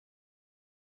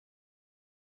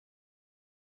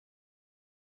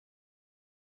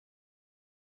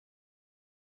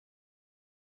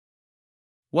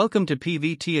Welcome to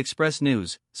PVT Express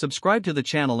News. Subscribe to the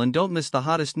channel and don't miss the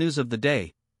hottest news of the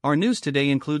day. Our news today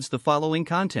includes the following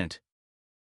content.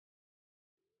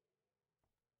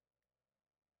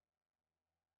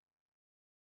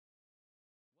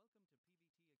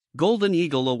 Golden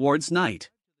Eagle Awards Night.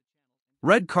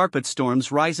 Red carpet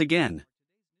storms rise again.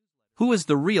 Who is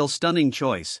the real stunning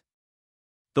choice?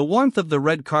 The warmth of the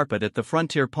red carpet at the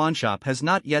Frontier Pawnshop has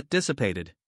not yet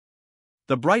dissipated.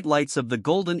 The bright lights of the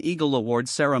Golden Eagle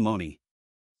Awards ceremony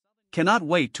cannot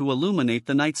wait to illuminate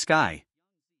the night sky.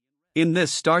 In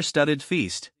this star-studded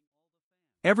feast,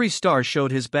 every star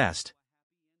showed his best.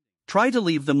 Try to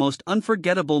leave the most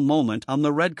unforgettable moment on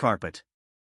the red carpet.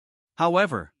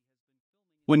 However,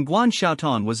 when Guan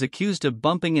Xiaotong was accused of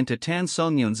bumping into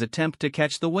Tansongyun's attempt to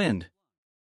catch the wind,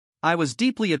 I was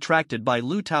deeply attracted by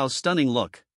Lu Tao's stunning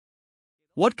look.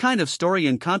 What kind of story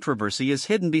and controversy is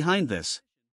hidden behind this?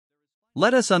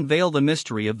 Let us unveil the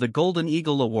mystery of the Golden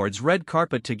Eagle Awards red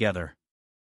carpet together.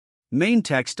 Main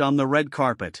text on the red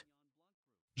carpet.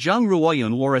 Zhang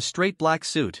Ruoyun wore a straight black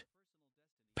suit,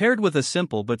 paired with a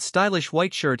simple but stylish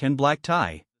white shirt and black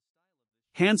tie.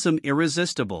 Handsome,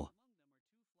 irresistible.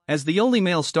 As the only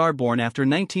male star born after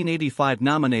 1985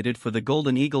 nominated for the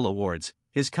Golden Eagle Awards,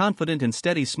 his confident and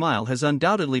steady smile has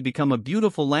undoubtedly become a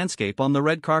beautiful landscape on the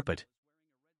red carpet.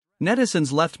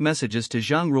 Netizens left messages to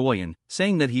Zhang Ruoyun,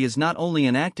 saying that he is not only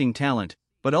an acting talent,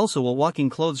 but also a walking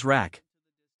clothes rack.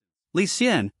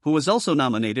 Shen, who was also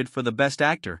nominated for the Best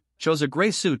Actor, chose a gray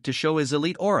suit to show his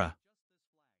elite aura.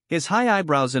 His high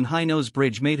eyebrows and high nose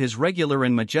bridge made his regular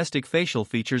and majestic facial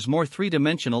features more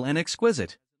three-dimensional and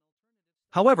exquisite.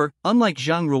 However, unlike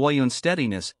Zhang Ruoyun's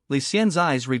steadiness, Shen's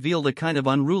eyes revealed a kind of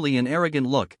unruly and arrogant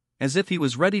look, as if he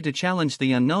was ready to challenge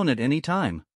the unknown at any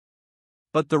time.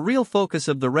 But the real focus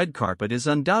of the red carpet is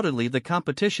undoubtedly the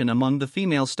competition among the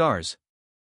female stars.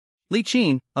 Li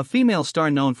Qin, a female star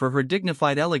known for her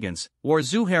dignified elegance, wore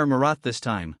Zuhair Marat this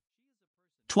time.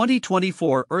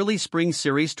 2024 Early Spring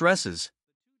Series Dresses.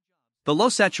 The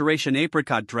low-saturation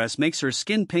apricot dress makes her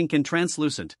skin pink and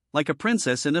translucent, like a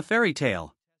princess in a fairy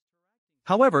tale.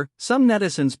 However, some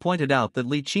netizens pointed out that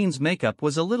Li Qin's makeup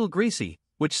was a little greasy,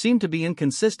 which seemed to be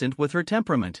inconsistent with her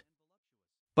temperament.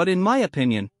 But in my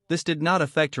opinion, this did not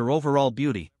affect her overall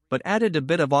beauty, but added a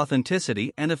bit of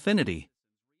authenticity and affinity.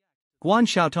 Guan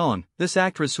Xiaotong, this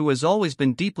actress who has always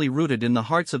been deeply rooted in the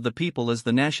hearts of the people as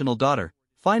the national daughter,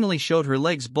 finally showed her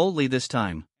legs boldly this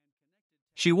time.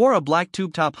 She wore a black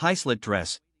tube-top high-slit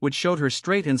dress, which showed her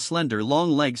straight and slender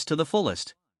long legs to the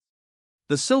fullest.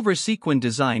 The silver sequin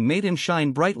design made him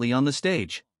shine brightly on the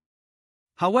stage.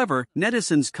 However,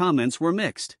 netizens' comments were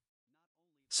mixed.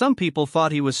 Some people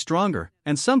thought he was stronger,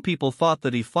 and some people thought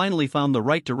that he finally found the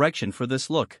right direction for this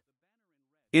look.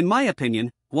 In my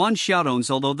opinion, Guan Xiaotong's,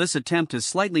 although this attempt is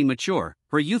slightly mature,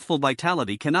 her youthful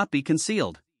vitality cannot be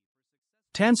concealed.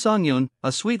 Tansongyun,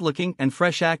 a sweet-looking and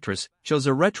fresh actress, chose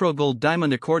a retro gold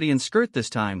diamond accordion skirt this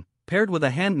time, paired with a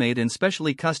handmade and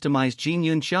specially customized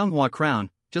Jinyun Xianghua crown,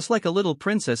 just like a little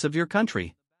princess of your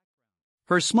country.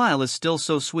 Her smile is still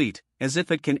so sweet, as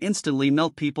if it can instantly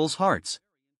melt people's hearts.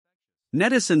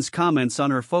 Netizens' comments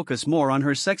on her focus more on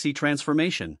her sexy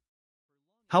transformation.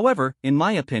 However, in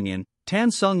my opinion,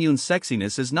 Tansongyun's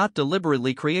sexiness is not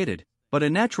deliberately created, but a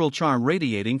natural charm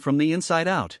radiating from the inside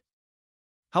out.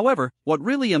 However, what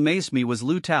really amazed me was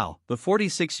Lu Tao, the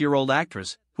 46-year-old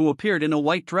actress, who appeared in a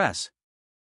white dress.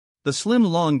 The slim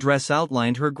long dress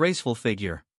outlined her graceful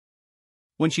figure.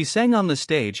 When she sang on the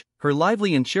stage, her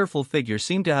lively and cheerful figure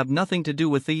seemed to have nothing to do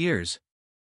with the years.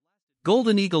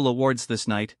 Golden Eagle Awards this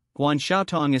night. Guan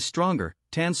Xiaotong is stronger,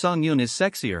 Tansongyun is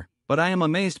sexier, but I am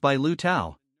amazed by Lu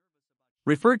Tao.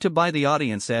 Referred to by the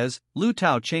audience as, Lu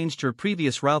Tao changed her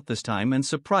previous route this time and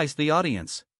surprised the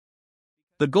audience.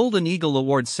 The Golden Eagle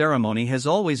Awards ceremony has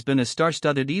always been a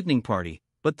star-studded evening party,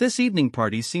 but this evening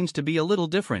party seems to be a little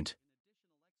different.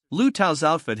 Lu Tao's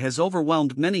outfit has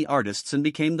overwhelmed many artists and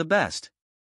became the best.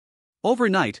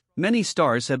 Overnight, many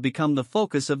stars have become the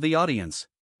focus of the audience.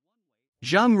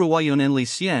 Zhang Ruoyun and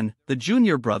Shen, the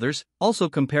junior brothers, also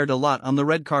compared a lot on the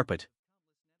red carpet.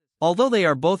 Although they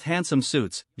are both handsome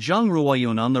suits, Zhang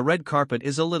Ruoyun on the red carpet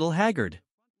is a little haggard.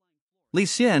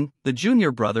 Shen, the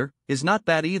junior brother, is not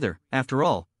bad either. After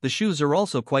all, the shoes are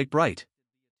also quite bright.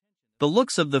 The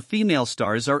looks of the female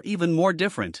stars are even more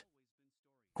different.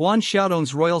 Guan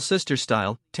Xiaotong's royal sister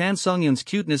style, Tansongyun's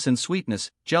cuteness and sweetness,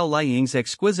 Zhao Liying's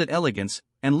exquisite elegance,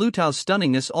 and Lu Tao's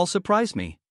stunningness all surprised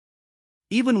me.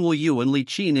 Even Wu Yu and Li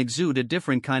Qin exude a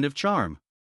different kind of charm.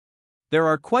 There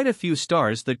are quite a few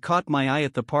stars that caught my eye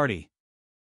at the party.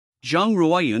 Zhang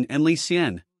Ruoyun and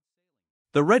Shen.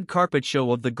 The red carpet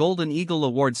show of the Golden Eagle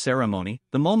Awards ceremony,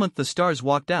 the moment the stars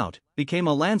walked out, became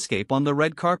a landscape on the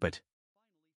red carpet.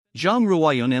 Zhang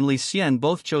Ruoyun and Li Xian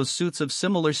both chose suits of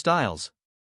similar styles.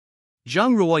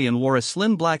 Zhang Ruoyun wore a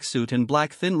slim black suit and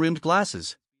black thin-rimmed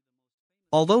glasses.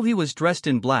 Although he was dressed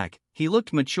in black, he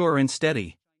looked mature and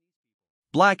steady.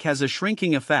 Black has a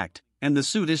shrinking effect, and the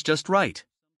suit is just right.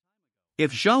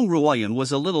 If Zhang Ruoyun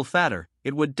was a little fatter,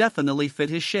 it would definitely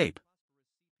fit his shape.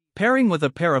 Pairing with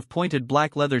a pair of pointed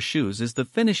black leather shoes is the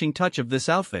finishing touch of this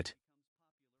outfit.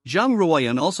 Zhang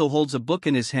Ruoyun also holds a book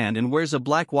in his hand and wears a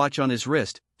black watch on his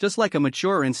wrist, just like a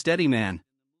mature and steady man.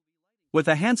 With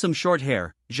a handsome short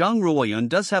hair, Zhang Ruoyun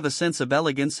does have a sense of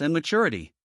elegance and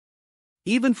maturity.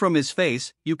 Even from his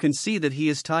face, you can see that he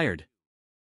is tired.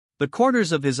 The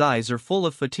corners of his eyes are full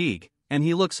of fatigue, and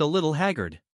he looks a little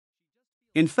haggard.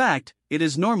 In fact, it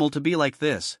is normal to be like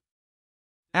this.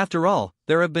 After all,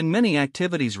 there have been many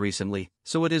activities recently,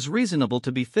 so it is reasonable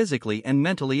to be physically and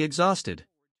mentally exhausted.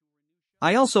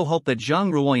 I also hope that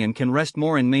Zhang Ruoyun can rest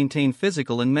more and maintain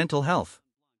physical and mental health.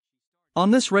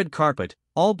 On this red carpet,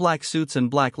 all black suits and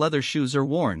black leather shoes are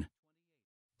worn.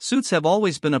 Suits have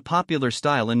always been a popular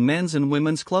style in men's and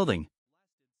women's clothing.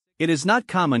 It is not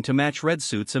common to match red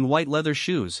suits and white leather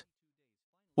shoes.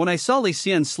 When I saw Li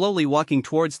Xian slowly walking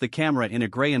towards the camera in a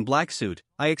gray and black suit,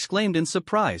 I exclaimed in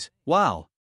surprise, "Wow!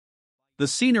 The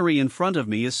scenery in front of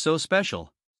me is so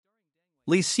special."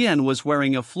 Li Xian was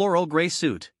wearing a floral gray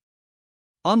suit.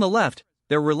 On the left,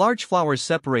 there were large flowers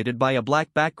separated by a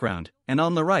black background, and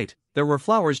on the right, there were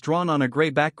flowers drawn on a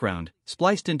gray background,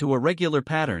 spliced into irregular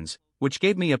patterns, which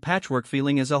gave me a patchwork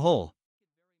feeling as a whole.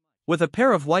 With a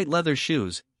pair of white leather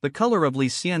shoes, the color of Li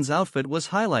Xian's outfit was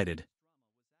highlighted.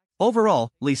 Overall,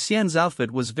 Li Xian's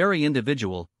outfit was very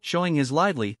individual, showing his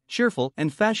lively, cheerful,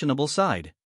 and fashionable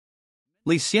side.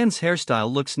 Li Xian's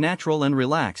hairstyle looks natural and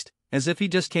relaxed, as if he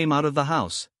just came out of the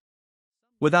house.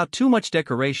 Without too much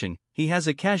decoration, he has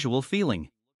a casual feeling.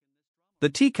 The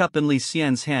teacup in Li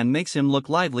Xian's hand makes him look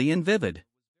lively and vivid.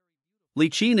 Li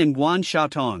Qin and Guan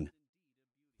Xiaotong.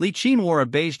 Li Qin wore a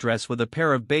beige dress with a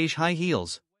pair of beige high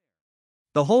heels.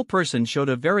 The whole person showed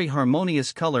a very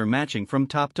harmonious color matching from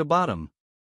top to bottom.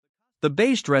 The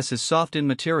beige dress is soft in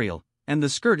material, and the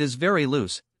skirt is very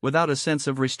loose, without a sense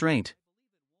of restraint.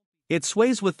 It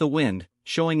sways with the wind,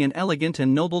 showing an elegant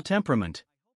and noble temperament.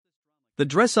 The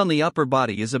dress on the upper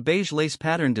body is a beige lace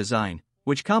pattern design,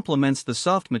 which complements the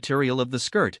soft material of the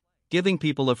skirt, giving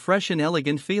people a fresh and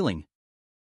elegant feeling.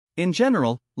 In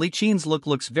general, Li Qin's look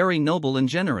looks very noble and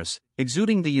generous,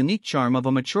 exuding the unique charm of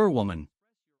a mature woman.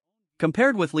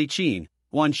 Compared with Li Qin,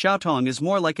 Guan Xiaotong is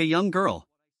more like a young girl.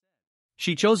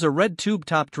 She chose a red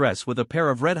tube-top dress with a pair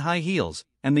of red high heels,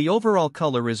 and the overall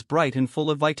color is bright and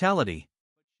full of vitality.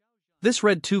 This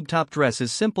red tube-top dress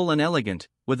is simple and elegant,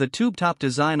 with a tube-top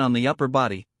design on the upper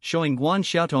body, showing Guan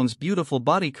Xiaotong's beautiful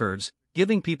body curves,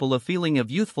 giving people a feeling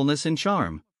of youthfulness and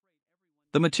charm.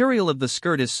 The material of the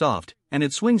skirt is soft, and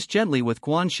it swings gently with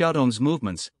Guan Xiaotong's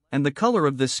movements, and the color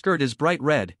of this skirt is bright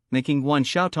red, making Guan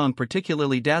Xiaotong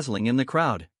particularly dazzling in the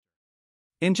crowd.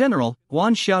 In general,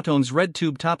 Guan Xiaotong's red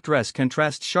tube-top dress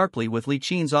contrasts sharply with Li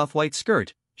Qin's off-white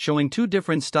skirt, showing two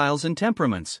different styles and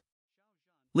temperaments.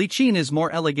 Li Qin is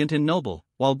more elegant and noble,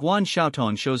 while Guan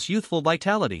Xiaotong shows youthful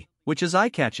vitality, which is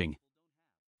eye-catching.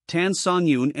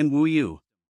 Tansongyun and Wu Yu.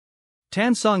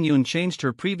 Tansongyun changed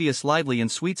her previous lively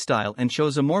and sweet style and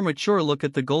shows a more mature look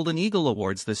at the Golden Eagle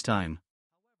Awards this time.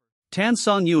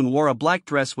 Tansongyun wore a black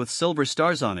dress with silver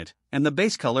stars on it, and the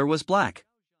base color was black.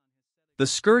 The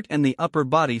skirt and the upper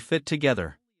body fit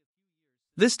together.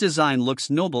 This design looks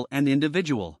noble and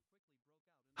individual.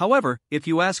 However, if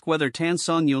you ask whether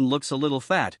Tansongyun looks a little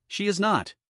fat, she is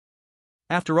not.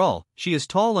 After all, she is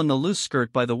tall and the loose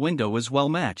skirt by the window is well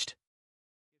matched.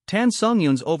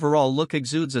 Tansongyun's overall look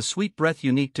exudes a sweet breath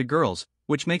unique to girls,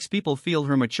 which makes people feel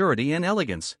her maturity and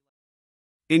elegance.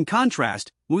 In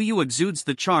contrast, Wu Yu exudes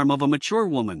the charm of a mature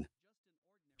woman.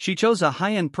 She chose a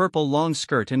high-end purple long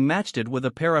skirt and matched it with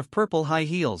a pair of purple high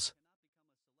heels.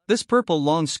 This purple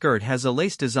long skirt has a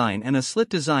lace design and a slit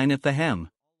design at the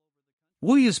hem.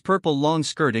 Wu Yu's purple long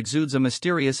skirt exudes a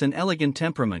mysterious and elegant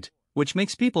temperament, which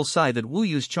makes people sigh that Wu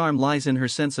Yu's charm lies in her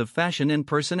sense of fashion and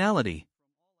personality.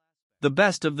 The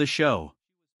best of the show.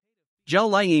 Zhao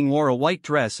Liying wore a white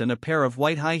dress and a pair of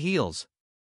white high heels.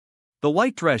 The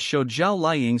white dress showed Zhao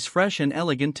Liying's fresh and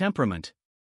elegant temperament.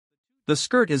 The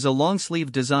skirt is a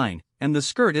long-sleeve design, and the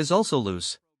skirt is also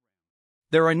loose.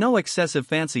 There are no excessive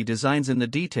fancy designs in the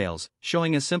details,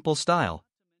 showing a simple style.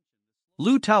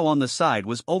 Lu Tao on the side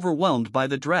was overwhelmed by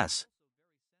the dress.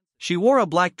 She wore a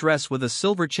black dress with a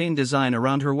silver chain design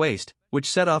around her waist, which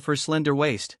set off her slender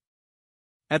waist.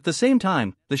 At the same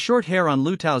time, the short hair on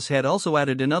Lu Tao's head also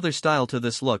added another style to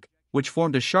this look, which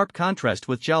formed a sharp contrast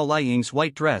with Zhao Liying's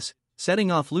white dress,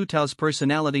 setting off Lu Tao's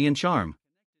personality and charm.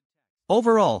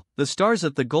 Overall, the stars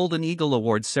at the Golden Eagle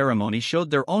Awards ceremony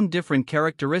showed their own different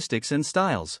characteristics and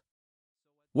styles.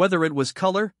 Whether it was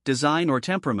color, design, or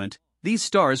temperament, these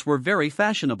stars were very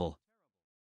fashionable.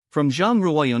 From Zhang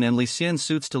Ruoyun and Li Xian's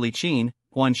suits to Li Qin,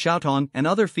 Guan Xiaotong, and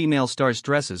other female stars'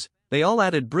 dresses, they all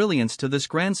added brilliance to this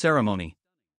grand ceremony.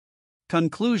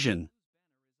 Conclusion.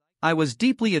 I was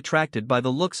deeply attracted by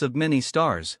the looks of many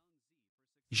stars.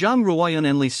 Zhang Ruoyun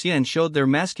and Li Xian showed their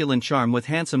masculine charm with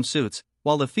handsome suits,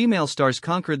 while the female stars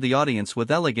conquered the audience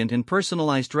with elegant and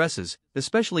personalized dresses,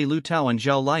 especially Lu Tao and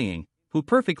Zhao Liying, who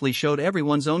perfectly showed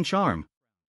everyone's own charm.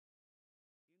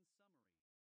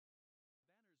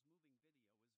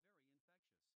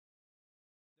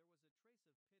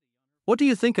 What do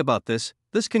you think about this?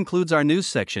 This concludes our news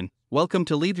section. Welcome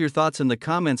to leave your thoughts in the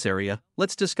comments area.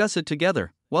 Let's discuss it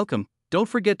together. Welcome. Don't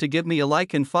forget to give me a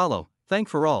like and follow. Thank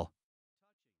for all.